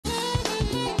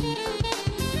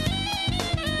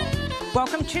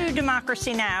Welcome to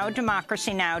Democracy Now!,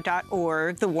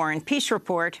 democracynow.org, The War and Peace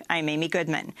Report. I'm Amy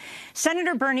Goodman.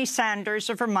 Senator Bernie Sanders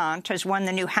of Vermont has won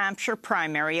the New Hampshire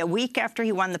primary a week after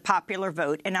he won the popular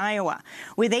vote in Iowa.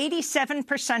 With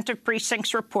 87% of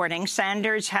precincts reporting,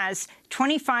 Sanders has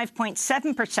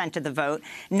 25.7% of the vote,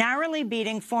 narrowly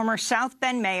beating former South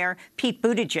Bend Mayor Pete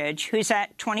Buttigieg, who's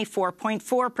at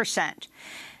 24.4%.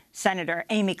 Senator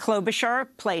Amy Klobuchar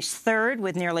placed third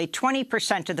with nearly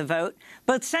 20% of the vote.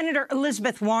 Both Senator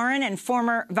Elizabeth Warren and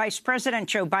former Vice President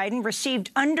Joe Biden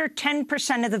received under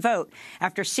 10% of the vote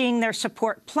after seeing their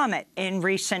support plummet in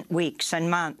recent weeks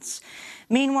and months.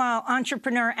 Meanwhile,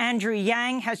 entrepreneur Andrew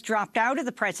Yang has dropped out of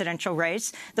the presidential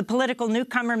race. The political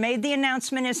newcomer made the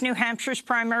announcement as New Hampshire's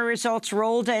primary results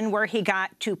rolled in, where he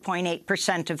got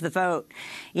 2.8% of the vote.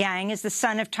 Yang is the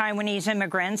son of Taiwanese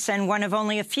immigrants and one of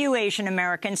only a few Asian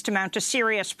Americans to mount a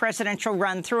serious presidential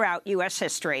run throughout U.S.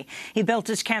 history. He built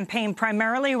his campaign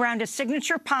primarily around a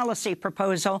signature policy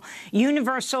proposal,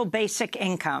 universal basic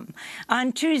income.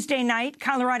 On Tuesday night,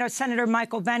 Colorado Senator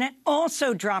Michael Bennet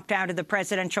also dropped out of the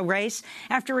presidential race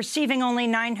after receiving only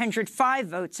 905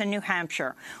 votes in New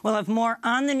Hampshire. We'll have more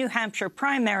on the New Hampshire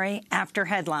primary after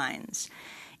headlines.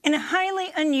 In a highly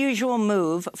unusual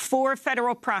move, 4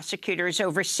 federal prosecutors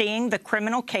overseeing the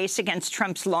criminal case against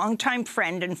Trump's longtime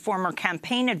friend and former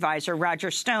campaign advisor,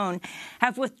 Roger Stone,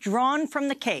 have withdrawn from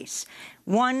the case.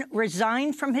 One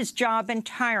resigned from his job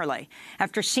entirely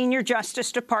after senior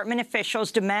Justice Department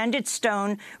officials demanded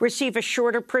Stone receive a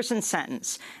shorter prison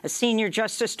sentence. A senior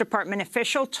Justice Department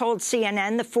official told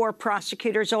CNN the 4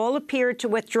 prosecutors all appeared to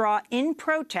withdraw in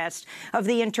protest of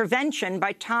the intervention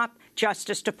by top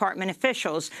Justice Department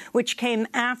officials, which came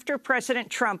after President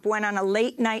Trump went on a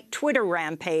late-night Twitter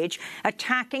rampage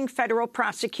attacking federal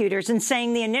prosecutors and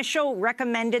saying the initial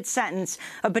recommended sentence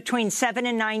of between 7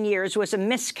 and 9 years was a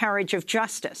miscarriage of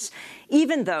justice,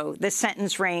 even though the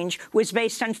sentence range was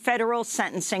based on federal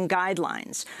sentencing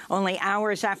guidelines. Only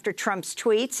hours after Trump's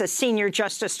tweets, a senior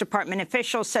Justice Department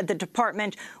official said the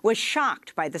department was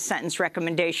shocked by the sentence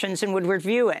recommendations and would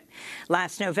review it.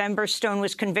 Last November, Stone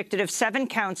was convicted of 7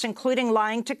 counts, including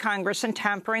lying to Congress and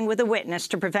tampering with a witness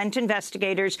to prevent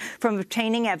investigators from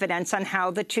obtaining evidence on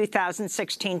how the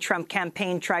 2016 Trump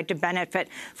campaign tried to benefit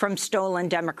from stolen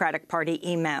Democratic Party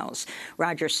emails.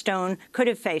 Roger Stone could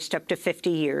have faced up to 50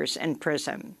 years in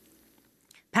prison.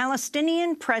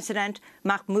 Palestinian President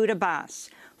Mahmoud Abbas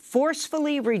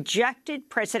forcefully rejected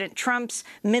President Trump's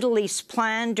Middle East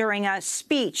plan during a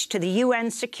speech to the UN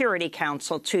Security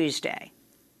Council Tuesday.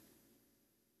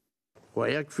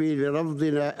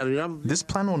 This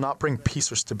plan will not bring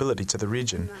peace or stability to the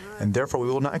region, and therefore we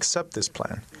will not accept this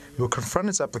plan. We will confront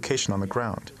its application on the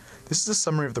ground. This is a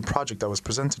summary of the project that was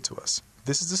presented to us.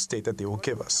 This is the state that they will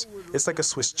give us. It's like a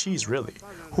Swiss cheese, really.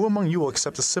 Who among you will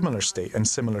accept a similar state and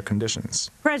similar conditions?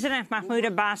 President Mahmoud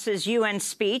Abbas's UN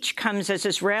speech comes as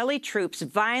Israeli troops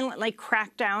violently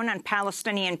crack down on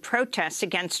Palestinian protests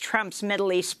against Trump's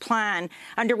Middle East plan,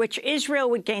 under which Israel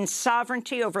would gain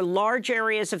sovereignty over large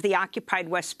areas of the occupied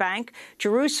West Bank,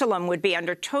 Jerusalem would be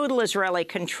under total Israeli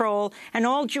control, and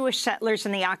all Jewish settlers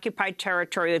in the occupied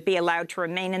territory would be allowed to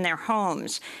remain in their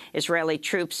homes. Israeli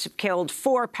troops killed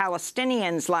 4 Palestinians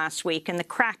last week in the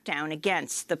crackdown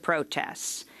against the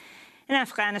protests. In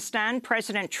Afghanistan,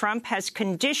 President Trump has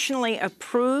conditionally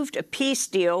approved a peace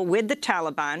deal with the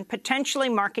Taliban, potentially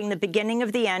marking the beginning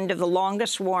of the end of the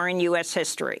longest war in U.S.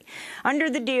 history. Under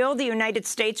the deal, the United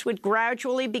States would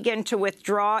gradually begin to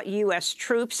withdraw U.S.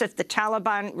 troops if the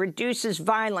Taliban reduces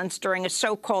violence during a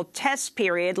so-called test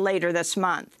period later this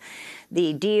month.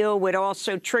 The deal would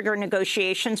also trigger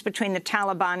negotiations between the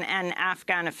Taliban and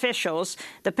Afghan officials.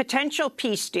 The potential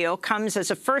peace deal comes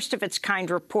as a first-of-its-kind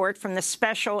report from the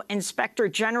Special Inspector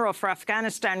General for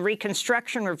Afghanistan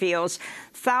Reconstruction reveals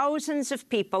thousands of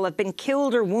people have been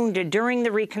killed or wounded during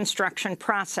the reconstruction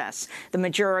process. The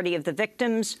majority of the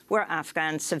victims were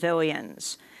Afghan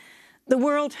civilians. The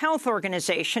World Health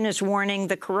Organization is warning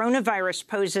the coronavirus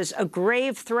poses a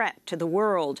grave threat to the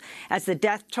world as the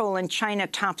death toll in China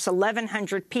tops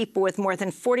 1,100 people with more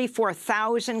than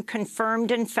 44,000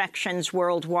 confirmed infections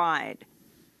worldwide.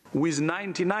 With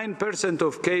 99%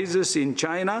 of cases in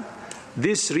China,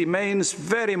 this remains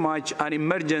very much an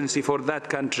emergency for that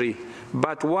country,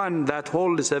 but one that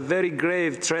holds a very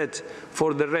grave threat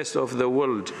for the rest of the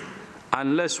world,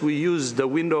 unless we use the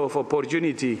window of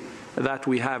opportunity that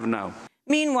we have now.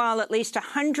 Meanwhile, at least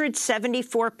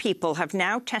 174 people have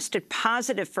now tested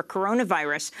positive for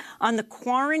coronavirus on the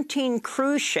quarantine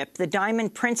cruise ship, the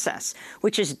Diamond Princess,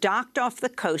 which is docked off the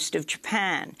coast of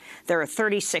Japan. There are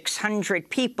 3,600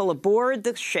 people aboard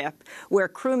the ship, where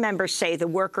crew members say the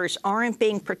workers aren't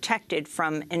being protected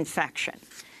from infection.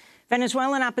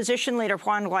 Venezuelan opposition leader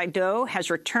Juan Guaido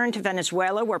has returned to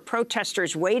Venezuela, where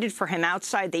protesters waited for him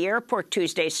outside the airport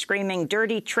Tuesday, screaming,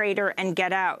 "Dirty traitor," and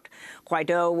 "Get out."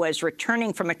 Guaido was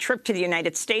returning from a trip to the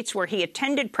United States, where he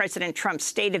attended President Trump's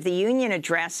State of the Union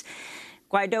address.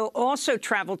 Guaido also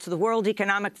traveled to the World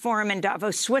Economic Forum in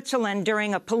Davos, Switzerland,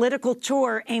 during a political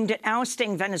tour aimed at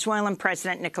ousting Venezuelan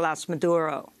President Nicolás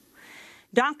Maduro.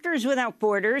 Doctors Without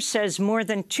Borders says more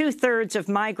than two-thirds of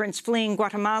migrants fleeing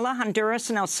Guatemala, Honduras,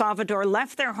 and El Salvador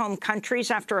left their home countries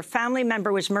after a family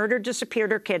member was murdered,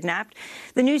 disappeared, or kidnapped.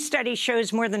 The new study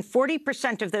shows more than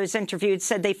 40% of those interviewed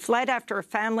said they fled after a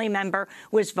family member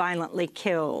was violently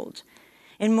killed.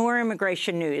 In more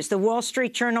immigration news, the Wall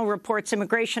Street Journal reports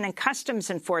Immigration and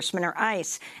Customs Enforcement, or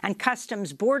ICE, and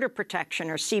Customs Border Protection,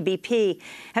 or CBP,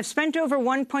 have spent over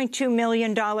 $1.2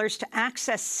 million to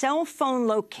access cell phone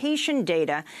location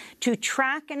data to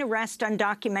track and arrest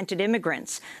undocumented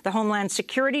immigrants. The Homeland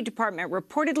Security Department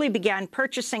reportedly began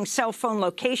purchasing cell phone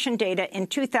location data in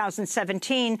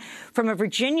 2017 from a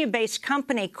Virginia-based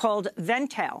company called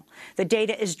Ventel. The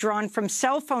data is drawn from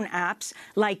cell phone apps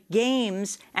like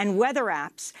games and weather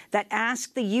apps that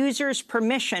ask the user's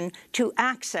permission to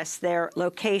access their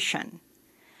location.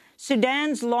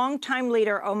 Sudan's longtime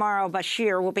leader, Omar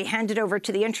al-Bashir, will be handed over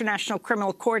to the International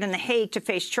Criminal Court in The Hague to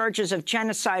face charges of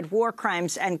genocide, war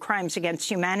crimes, and crimes against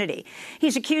humanity.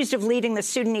 He's accused of leading the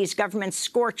Sudanese government's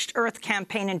Scorched Earth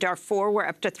campaign in Darfur, where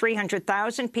up to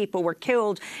 300,000 people were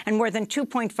killed and more than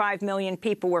 2.5 million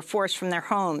people were forced from their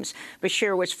homes.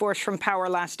 Bashir was forced from power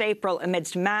last April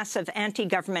amidst massive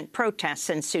anti-government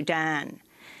protests in Sudan.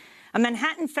 A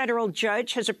Manhattan federal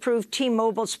judge has approved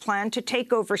T-Mobile's plan to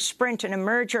take over Sprint in a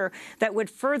merger that would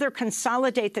further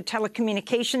consolidate the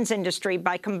telecommunications industry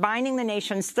by combining the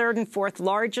nation's third and fourth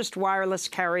largest wireless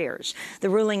carriers. The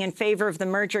ruling in favor of the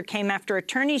merger came after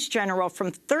attorneys general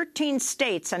from 13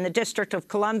 states and the District of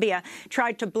Columbia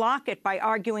tried to block it by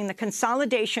arguing the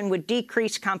consolidation would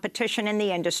decrease competition in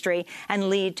the industry and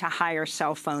lead to higher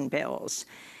cell phone bills.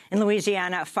 In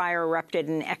Louisiana, a fire erupted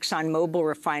in an ExxonMobil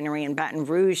refinery in Baton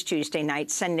Rouge Tuesday night,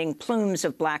 sending plumes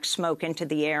of black smoke into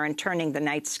the air and turning the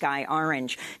night sky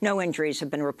orange. No injuries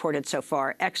have been reported so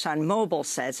far. ExxonMobil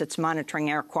says it's monitoring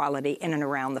air quality in and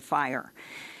around the fire.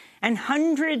 And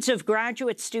hundreds of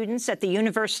graduate students at the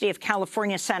University of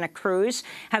California, Santa Cruz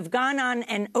have gone on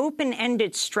an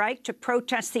open-ended strike to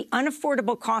protest the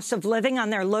unaffordable cost of living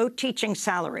on their low teaching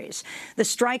salaries. The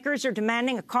strikers are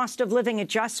demanding a cost of living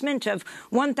adjustment of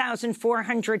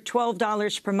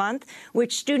 $1,412 per month,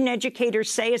 which student educators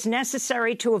say is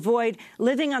necessary to avoid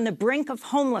living on the brink of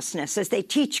homelessness as they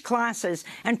teach classes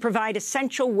and provide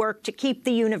essential work to keep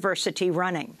the university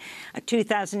running. A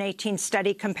 2018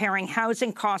 study comparing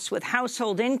housing costs with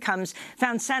household incomes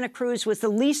found Santa Cruz was the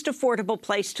least affordable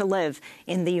place to live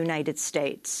in the United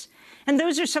States. And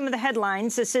those are some of the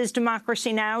headlines. This is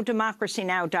Democracy Now!,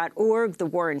 democracynow.org, The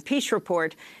War and Peace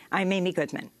Report. I'm Amy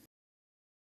Goodman.